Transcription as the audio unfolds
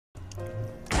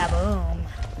Kaboom.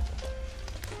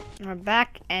 We're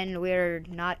back and we're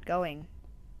not going.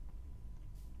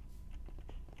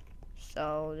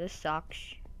 So this sucks.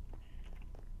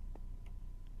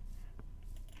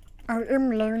 I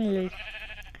am lonely.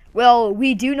 Well,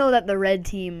 we do know that the red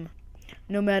team,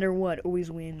 no matter what, always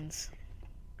wins.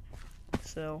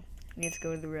 So let's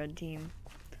go to the red team.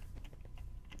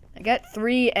 I got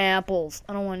 3 apples.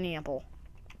 I don't want an apple.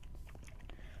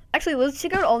 Actually, let's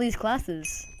check out all these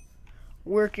classes.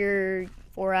 Worker,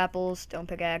 4 apples, stone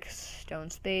pickaxe,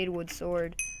 stone spade, wood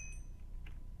sword.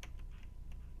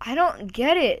 I don't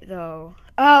get it though.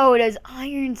 Oh, it has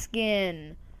iron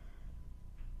skin.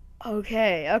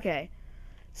 Okay, okay.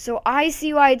 So I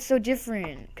see why it's so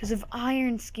different. Because of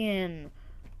iron skin.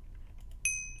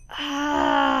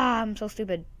 Ah, I'm so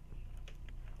stupid.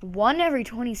 1 every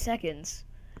 20 seconds.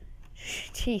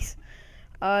 Jeez.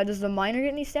 Does the miner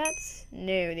get any stats?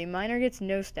 No, the miner gets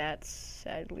no stats,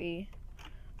 sadly.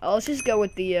 Let's just go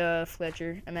with the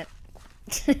Fletcher. I meant...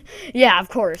 yeah, of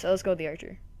course. Let's go with the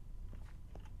archer.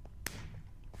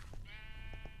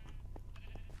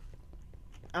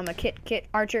 I'm a kit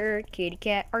archer, kitty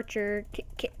cat archer,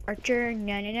 kit archer,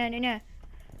 na na na na na.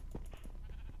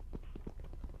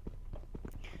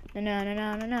 Na na na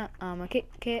na na na. I'm a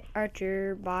kit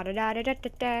archer, ba da da da da da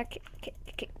da.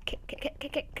 Kit.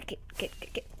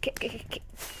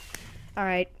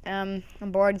 Alright, I'm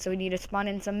bored, so we need to spawn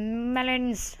in some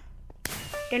melons.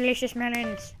 Delicious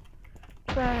melons.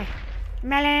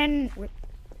 Melon.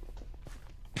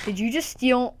 Did you just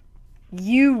steal?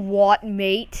 You what,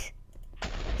 mate?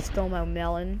 Stole my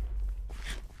melon.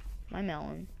 My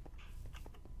melon.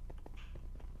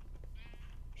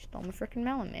 Stole my freaking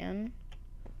melon, man.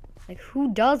 Like,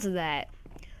 who does that?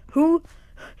 Who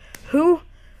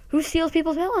steals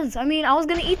people's melons? I mean, I was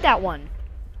gonna eat that one.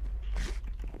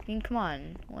 I mean, come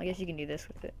on. Well, I guess you can do this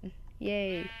with it.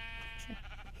 Yay.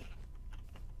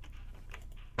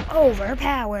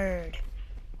 Overpowered.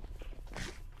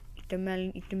 Eat the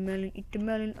melon, eat the melon, eat the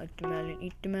melon, eat the melon,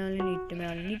 eat the melon, eat the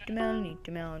melon, eat the melon, eat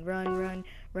the melon. Run, run,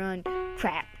 run.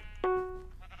 Crap.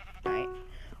 Alright.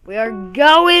 We are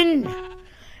going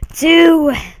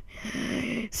to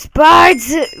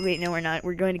Sparta. Wait, no, we're not.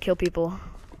 We're going to kill people.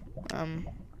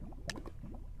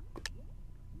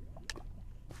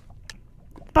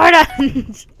 Sparta!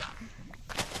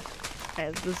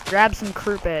 Right, let's grab some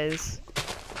crupes.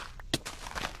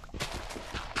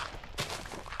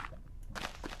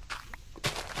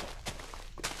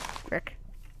 Frick.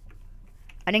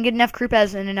 I didn't get enough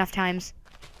crupes in enough times.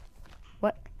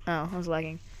 What? Oh, I was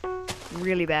lagging.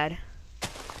 Really bad.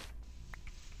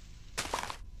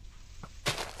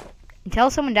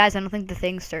 Until someone dies, I don't think the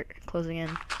things start closing in.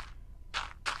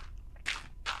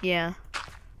 Yeah.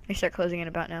 They start closing in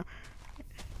about now.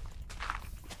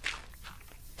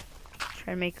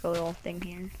 Try to make a little thing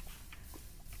here.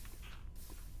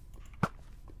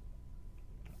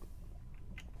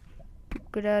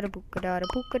 Pukadada, pukadada,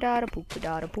 pukadada,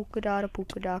 pukadada, pukadada,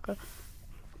 pukadaka.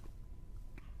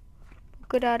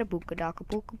 Pukadada, pukadaka,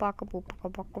 pukabaka,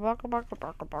 pukabaka, baka, baka,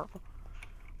 baka, baka.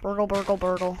 Burgle, burgle,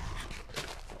 burgle.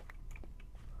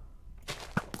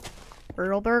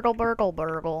 Burgle, burgle, burgle,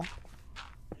 burgle.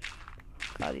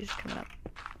 God, these are coming up.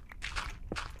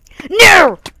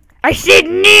 No! I said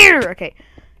near! Okay.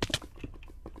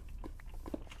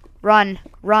 Run.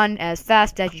 Run as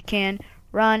fast as you can.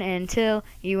 Run until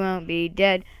you won't be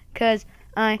dead. 'Cause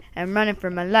I am running for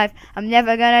my life. I'm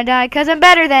never gonna die 'cause I'm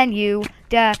better than you.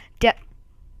 Da, da.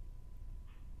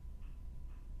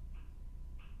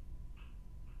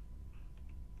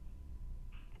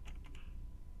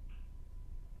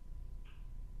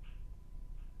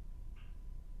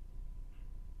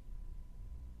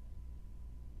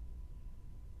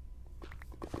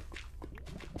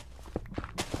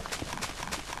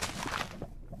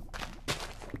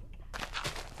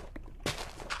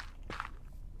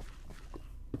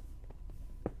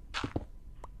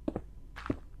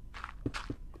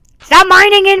 Stop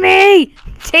mining in me!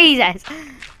 Jesus!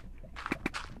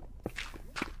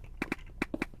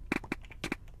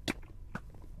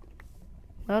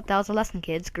 Well, that was a lesson,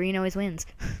 kids. Green always wins.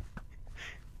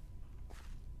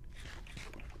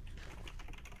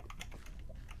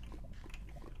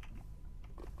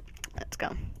 Let's go.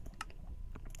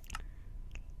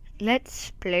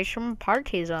 Let's play some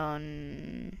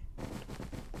Partizan.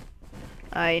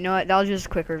 You know what? That was just a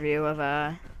quick review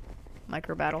of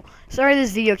micro battle. Sorry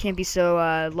this video can't be so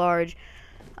large.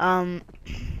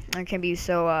 It can be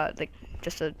so like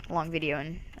just a long video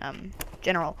in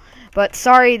general. But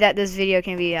sorry that this video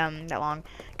can be that long,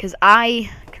 because I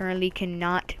currently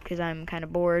cannot, because I'm kind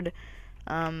of bored.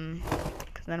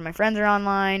 Because none of my friends are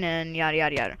online and yada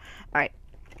yada yada. All right.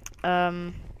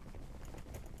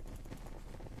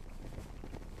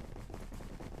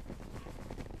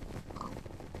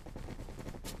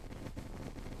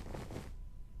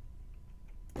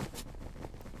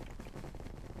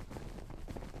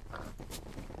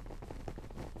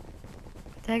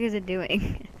 the heck is it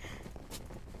doing?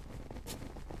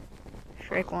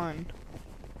 Strike one.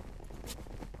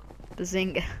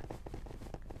 Bazinga.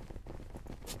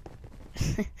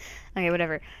 Okay,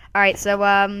 whatever. Alright, so,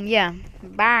 yeah.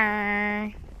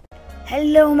 Bye.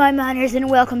 Hello, my miners, and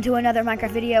welcome to another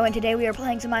Minecraft video. And today we are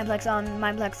playing some Mineplex on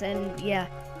Mineplex, and yeah.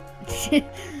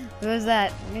 What was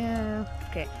that? Yeah.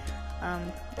 Okay.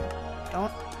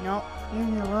 Don't. No.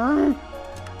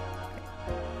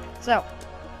 So,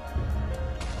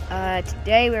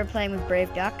 today we're playing with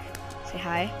Brave Duck. Say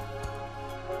hi.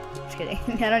 Just kidding.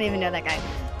 I don't even know that guy.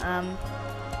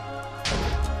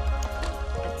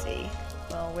 Let's see.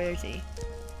 Well, where is he?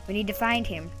 We need to find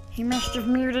him. He must have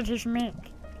muted his mic.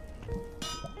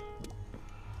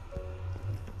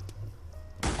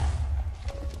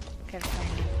 Gotta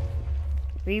find him.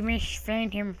 We must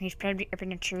find him. He's probably up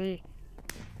in a tree.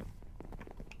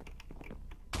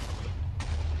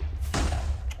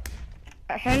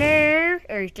 Hello?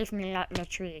 Oh, he's definitely not in a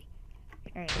tree.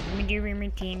 Alright, let me do my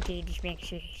TNT, just make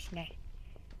sure he's not.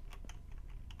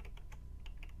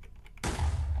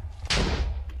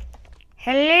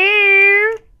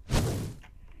 Hello?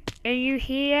 Are you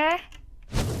here?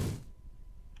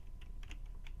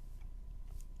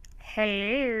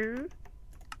 Hello?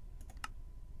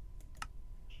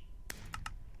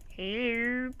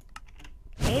 Hello?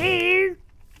 Hello?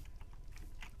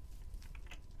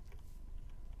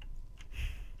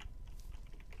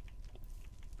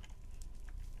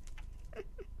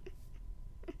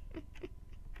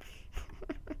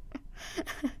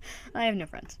 I have no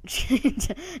friends.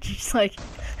 Just like,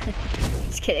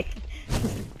 just kidding.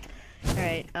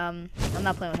 Alright, I'm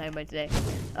not playing with anybody today.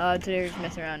 Today we're just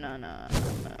messing around on,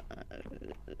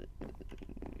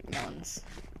 melons.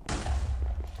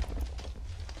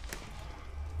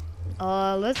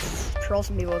 Let's troll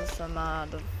some people with some,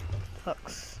 the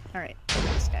hooks. Alright,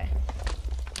 this guy.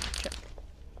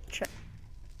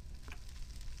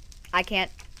 I can't,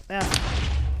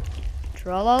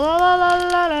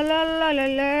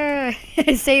 Tra-la-la-la-la-la-la-la-la-la.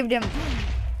 I saved him.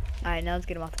 Alright, now let's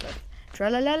get him off the cliff.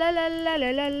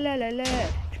 Tra-la-la-la-la-la-la-la-la.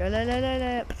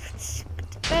 Tra-la-la-la-la.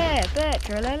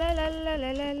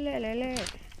 Tra-la-la-la-la-la-la-la-la.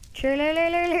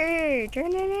 Tra-la-la-la-la.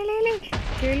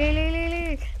 Tra-la-la-la-la.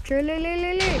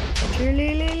 Tra-la-la-la-la.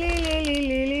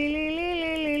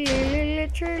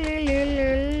 Tra-la-la-la-la. Tra-la-la-la-la.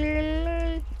 Tra-la-la-la-la.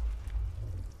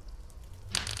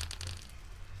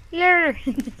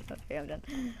 Okay, I'm done.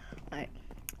 Alright.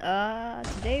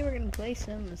 Today we're gonna play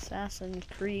some Assassin's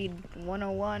Creed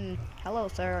 101. Hello,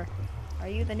 sir. Are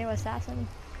you the new assassin?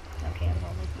 Okay, I'm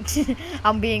only.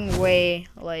 I'm being way,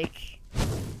 like.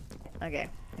 Okay.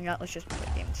 Yeah, let's just play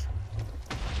games.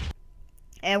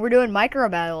 And we're doing micro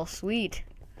battle. Sweet.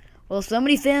 Well,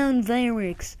 somebody found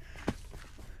fireworks.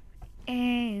 Oh,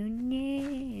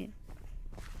 no.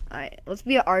 Alright, let's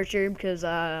be an archer because,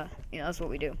 you know, that's what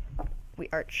we do. We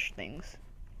arch things.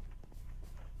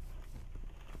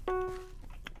 I'm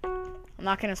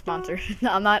not gonna sponsor.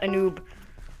 I'm not a noob.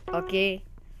 Okay?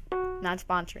 Not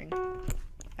sponsoring.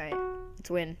 Alright, let's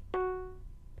win.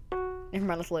 Never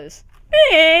mind, let's lose.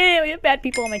 We have bad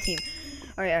people on my team.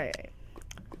 Alright.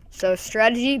 So,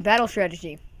 strategy, battle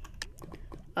strategy.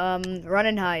 Run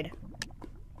and hide.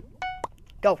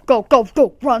 Go, go, go,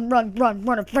 go! Run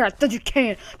as fast as you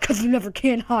can, cause you never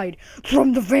can hide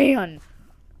from the van!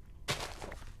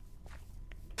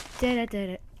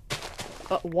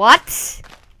 What?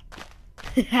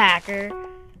 Hacker.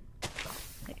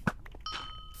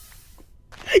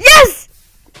 Yes!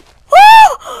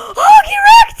 Oh, he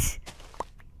wrecked!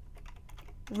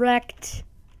 Wrecked.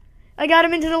 I got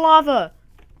him into the lava.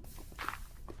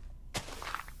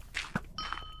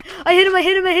 I hit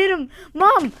him.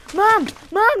 Mom,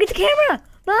 get the camera.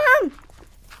 Mom.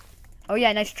 Oh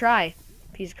yeah, nice try.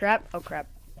 Piece of crap. Oh crap.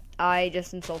 I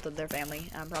just insulted their family.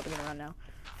 I'm probably gonna run now.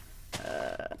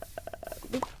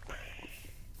 Boop.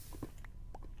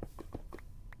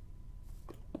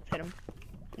 Hit him.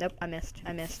 Nope, I missed.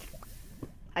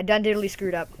 I done diddly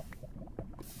screwed up.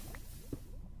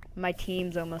 My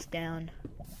team's almost down.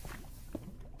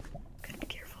 Gotta be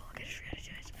careful. Gotta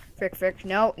strategize. Frick.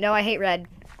 No, I hate red.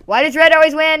 Why does red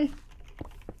always win?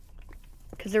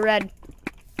 Because they're red.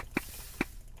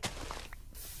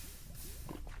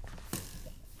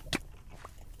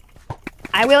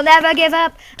 I will never give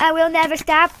up. I will never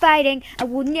stop fighting. I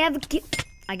will never give.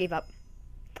 I gave up.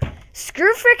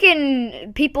 Screw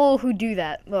freaking people who do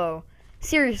that. Whoa.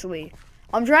 Seriously.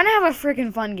 I'm trying to have a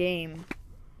freaking fun game.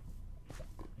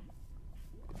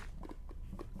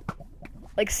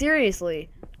 Like, seriously.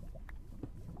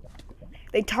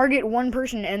 They target one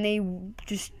person and they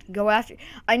just go after.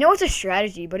 I know it's a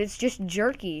strategy, but it's just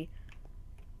jerky.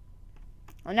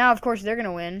 Well, now, of course, they're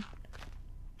gonna win.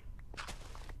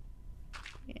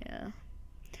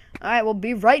 Alright, we'll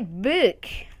be right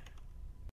back.